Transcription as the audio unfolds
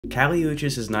Kali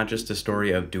Uchis is not just a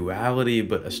story of duality,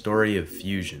 but a story of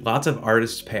fusion. Lots of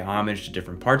artists pay homage to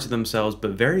different parts of themselves,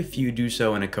 but very few do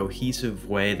so in a cohesive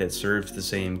way that serves the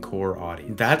same core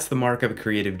audience. That's the mark of a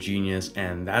creative genius,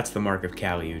 and that's the mark of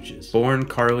Kali Uchis. Born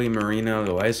Carly Marina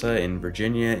Loaiza in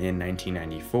Virginia in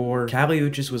 1994, Kali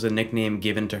Uchis was a nickname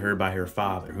given to her by her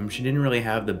father, whom she didn't really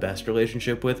have the best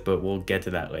relationship with, but we'll get to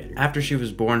that later. After she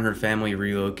was born, her family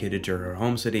relocated to her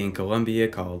home city in Colombia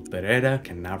called Pereira,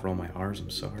 cannot roll my R's, I'm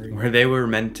sorry, where they were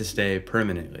meant to stay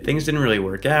permanently. Things didn't really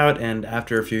work out, and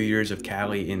after a few years of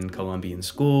Kali in Colombian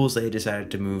schools, they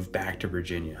decided to move back to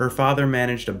Virginia. Her father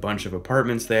managed a bunch of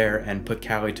apartments there and put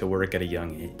Kali to work at a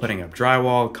young age. Putting up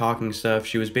drywall, caulking stuff,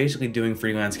 she was basically doing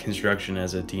freelance construction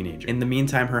as a teenager. In the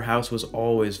meantime, her house was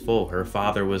always full. Her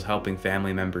father was helping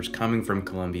family members coming from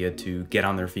Colombia to get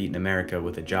on their feet in America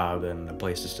with a job and a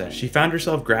place to stay. She found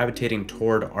herself gravitating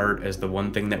toward art as the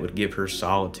one thing that would give her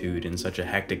solitude in such a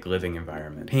hectic living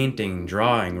environment. Painting,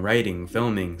 drawing, writing,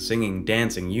 filming, singing,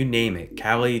 dancing, you name it,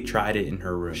 Kali tried it in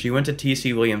her room. She went to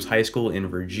T.C. Williams High School in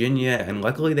Virginia, and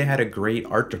luckily they had a great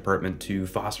art department to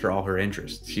foster all her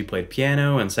interests. She played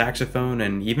piano and saxophone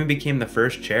and even became the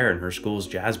first chair in her school's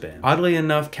jazz band. Oddly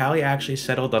enough, Kali actually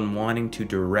settled on wanting to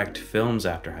direct films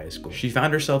after high school. She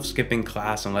found herself skipping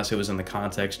class unless it was in the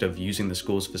context of using the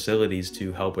school's facilities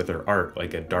to help with her art,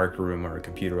 like a dark room or a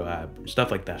computer lab,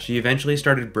 stuff like that. She eventually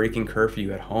started breaking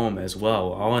curfew at home as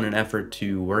well, all in an effort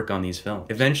to work on these films.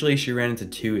 Eventually, she ran into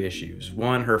two issues.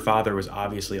 One, her father was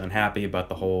obviously unhappy about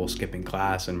the whole skipping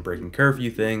class and breaking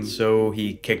curfew thing, so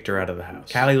he kicked her out of the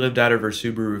house. Kali lived out of her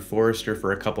Subaru Forester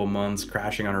for a couple months,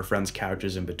 crashing on her friends'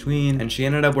 couches in between, and she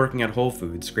ended up working at Whole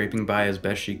Foods, scraping by as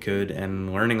best she could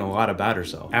and learning a lot about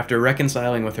herself. After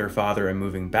reconciling with her father and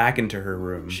moving back into her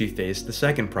room, she faced the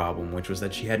second problem, which was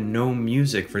that she had no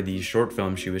music for these short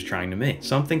films she was trying to make.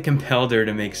 Something compelled her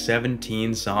to make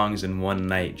 17 songs in one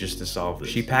night just to solve this.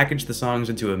 She packaged the songs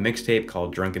into a mixtape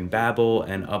called Drunken Babble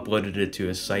and uploaded it to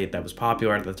a site that was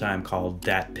popular at the time called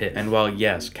Dat Piff. And while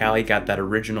yes, Kali got that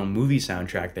original movie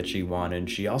soundtrack that she wanted,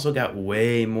 she also got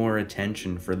way more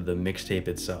attention for the mixtape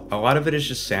itself. A lot of it is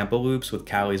just sample loops with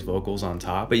Kali's vocals on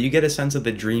top, but you get a sense of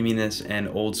the dreaminess and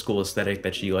old school aesthetic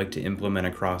that she liked to implement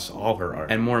across all her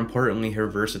art, and more importantly, her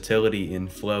versatility in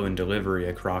flow and delivery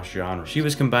across genres. She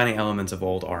was combining elements of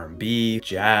old R&B,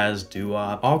 jazz,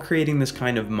 doo-wop, all creating this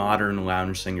kind of modern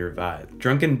lounge singer vibe.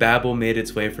 Drunken Babble made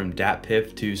its way from Dat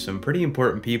Piff to some pretty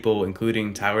important people,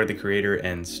 including Tyler the Creator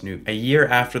and Snoop. A year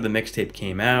after the mixtape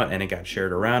came out and it got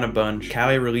shared around a bunch,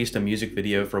 Kali released a music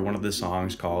video for one of the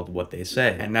songs called What They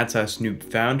Say, and that's how Snoop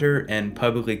found her and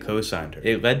publicly co-signed her.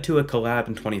 It led to a collab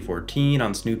in 2014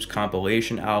 on Snoop's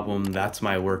compilation album That's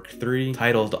My Work 3,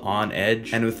 titled On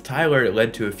Edge, and with Tyler it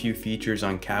led to a few features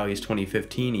on Kali's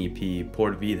 2015 EP,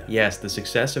 Por Vida. Yes, the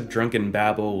success of Drunken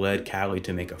Babble led Kali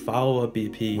to make a follow-up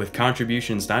EP with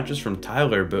contributions not just from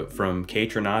Tyler, but from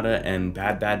K-Tronada and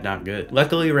Bad Bad Not Good.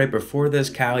 Luckily, right before this,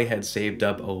 Kali had saved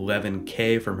up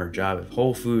 $11K from her job at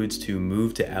Whole Foods to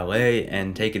move to LA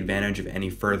and take advantage of any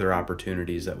further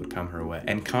opportunities that would come her way.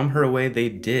 And come her way they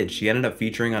did. She ended up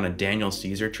featuring on a Daniel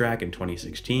Caesar track in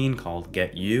 2016 called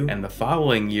Get You, and the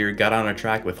following year got on a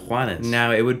track with Juanes.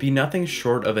 Now, it would be nothing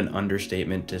short of an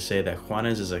understatement to say that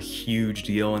Juanes is a huge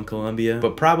deal in Colombia,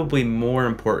 but probably more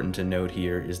important to note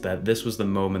here is that this was the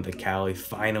moment that Kali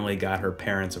finally got her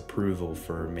parents' approval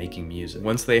for making music.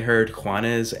 Once they heard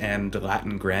Juanes and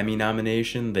Latin Grammy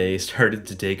nomination, they started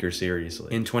to take her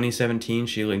seriously. In 2017,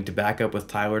 she linked back up with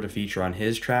Tyler to feature on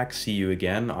his track, See You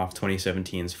Again, off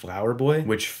 2017's Flower Boy,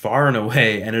 which far and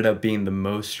away ended up being the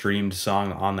most streamed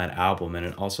song on that album, and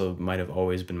it also might have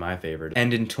always been my favorite.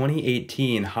 And in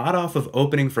 2018, hot off of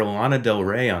opening for Lana Del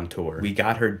Rey on tour, we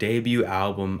got her debut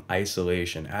album,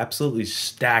 Isolation, absolutely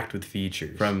stacked with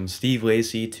features. From Steve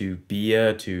Lacy to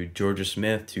Bia to Georgia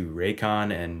Smith to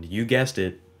Raycon, and you guessed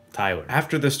it, Tyler.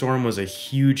 After the Storm was a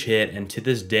huge hit and to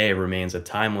this day remains a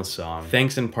timeless song,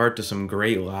 thanks in part to some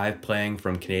great live playing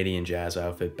from Canadian jazz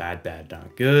outfit Bad Bad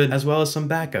Not Good, as well as some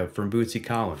backup from Bootsy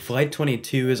Collins. Flight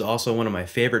 22 is also one of my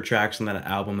favorite tracks on that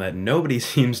album that nobody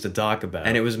seems to talk about,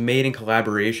 and it was made in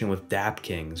collaboration with Dap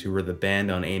Kings, who were the band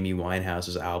on Amy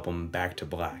Winehouse's album Back to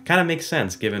Black. Kinda makes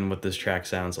sense given what this track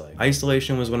sounds like.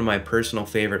 Isolation was one of my personal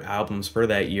favorite albums for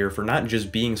that year for not just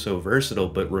being so versatile,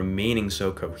 but remaining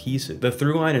so cohesive. The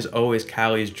through line is is always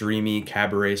Cali's dreamy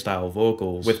cabaret-style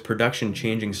vocals, with production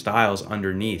changing styles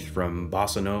underneath, from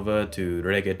bossa nova to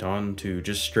reggaeton to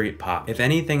just straight pop. If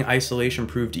anything, Isolation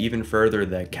proved even further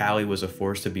that Cali was a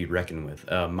force to be reckoned with,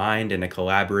 a mind and a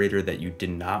collaborator that you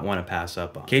did not want to pass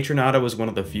up on. Kaytranada was one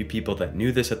of the few people that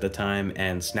knew this at the time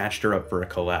and snatched her up for a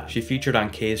collab. She featured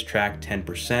on Kay's track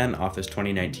 10% off his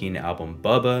 2019 album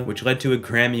Bubba, which led to a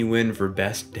Grammy win for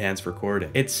Best Dance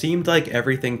Recording. It seemed like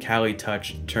everything Cali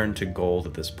touched turned to gold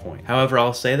at this point. However,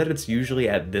 I'll say that it's usually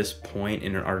at this point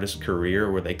in an artist's career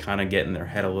where they kind of get in their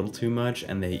head a little too much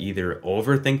and they either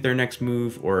overthink their next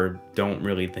move or don't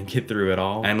really think it through at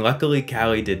all. And luckily,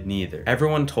 Cali did neither.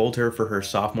 Everyone told her for her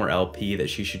sophomore LP that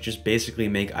she should just basically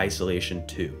make Isolation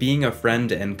 2. Being a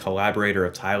friend and collaborator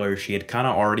of Tyler, she had kind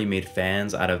of already made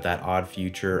fans out of that Odd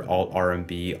Future, alt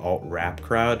R&B, alt rap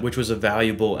crowd, which was a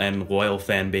valuable and loyal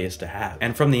fan base to have.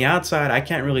 And from the outside, I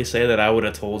can't really say that I would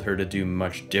have told her to do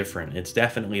much different. It's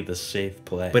definitely the safe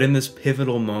play. But in this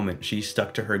pivotal moment, she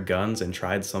stuck to her guns and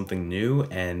tried something new,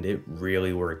 and it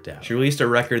really worked out. She released a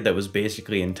record that was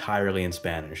basically entirely in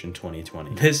Spanish in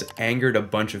 2020. This angered a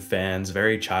bunch of fans,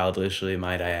 very childishly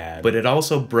might I add, but it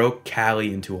also broke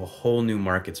Cali into a whole new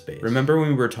market space. Remember when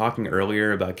we were talking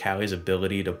earlier about Cali's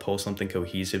ability to pull something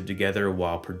cohesive together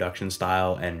while production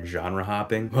style and genre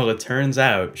hopping? Well, it turns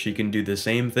out she can do the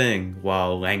same thing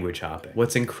while language hopping.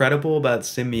 What's incredible about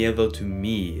Sin Miedo to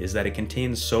me is that it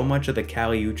contains so much of the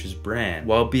Cali Uchis brand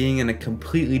while being in a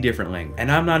completely different language.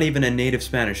 And I'm not even a native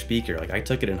Spanish speaker. Like, I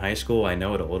took it in high school, I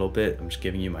know it a little bit. I'm just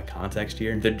giving you my context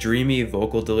here. The dreamy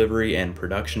vocal delivery and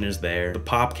production is there. The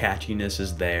pop catchiness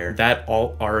is there. That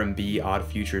alt R&B Odd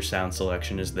Future sound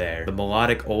selection is there. The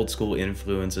melodic old school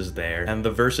influence is there. And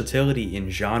the versatility in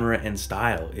genre and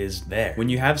style is there. When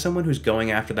you have someone who's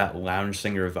going after that lounge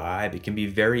singer vibe, it can be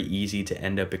very easy to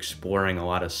end up exploring a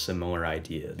lot of similar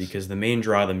ideas, because the main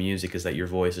draw of the music is that your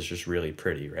voice is just really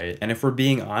pretty, right? And if we're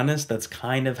being honest, that's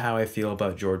kind of how I feel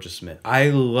about Georgia Smith. I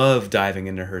love diving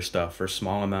into her stuff for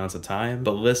small amounts of time,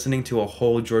 but listening to a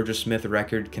whole Georgia Smith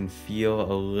record can feel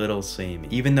a little samey.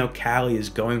 Even though Cali is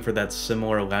going for that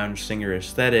similar lounge singer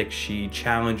aesthetic, she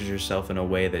challenges herself in a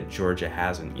way that Georgia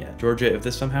hasn't yet. Georgia, if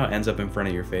this somehow ends up in front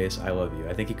of your face, I love you.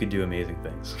 I think you could do amazing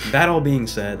things. That all being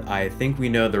said, I think we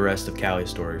know the rest of Cali's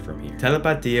story from here.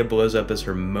 Telepatia blows up as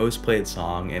her most played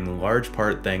song, in large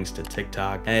part thanks to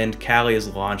TikTok, and Cali is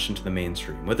launched into the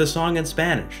mainstream with a song in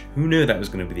Spanish. Who knew that was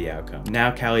going to be the outcome?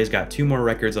 Now Cali's got 2 more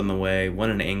records on the way, one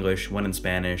in English, one in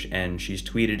Spanish, and she's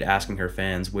tweeted asking her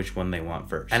fans which one they want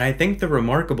first. And I think the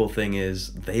remarkable thing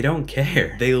is, they don't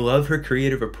care. They love her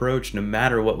creative approach no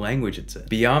matter what language it's in.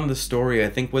 Beyond the story, I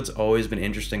think what's always been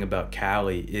interesting about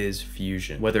Cali is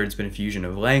fusion. Whether it's been fusion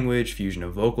of language, fusion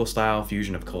of vocal style,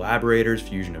 fusion of collaborators,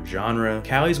 fusion of genre,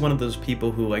 Cali's one of those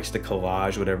people who likes to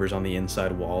collage whatever's on the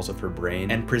inside walls of her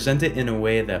brain and present it in a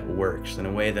way that works, in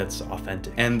a way that's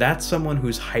authentic. And that's someone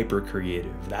who's hyper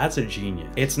creative. That's a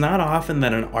genius. It's not often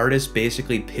that an artist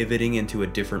basically pivoting into a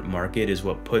different market is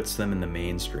what puts them in the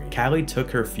mainstream. Cali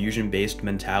took her fusion-based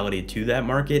mentality to that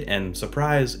market, and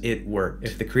surprise, it worked.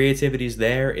 If the creativity's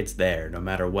there, it's there, no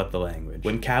matter what the language.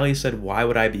 When Cali said, "Why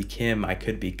would I be Kim? I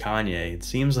could be Kanye," it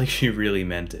seems like she really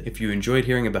meant it. If you enjoyed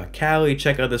hearing about Cali,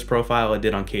 check out this profile I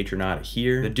did on Kaytranada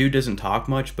here. The dude doesn't talk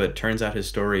much, but turns out his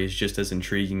story is just as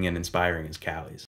intriguing and inspiring as Cali's.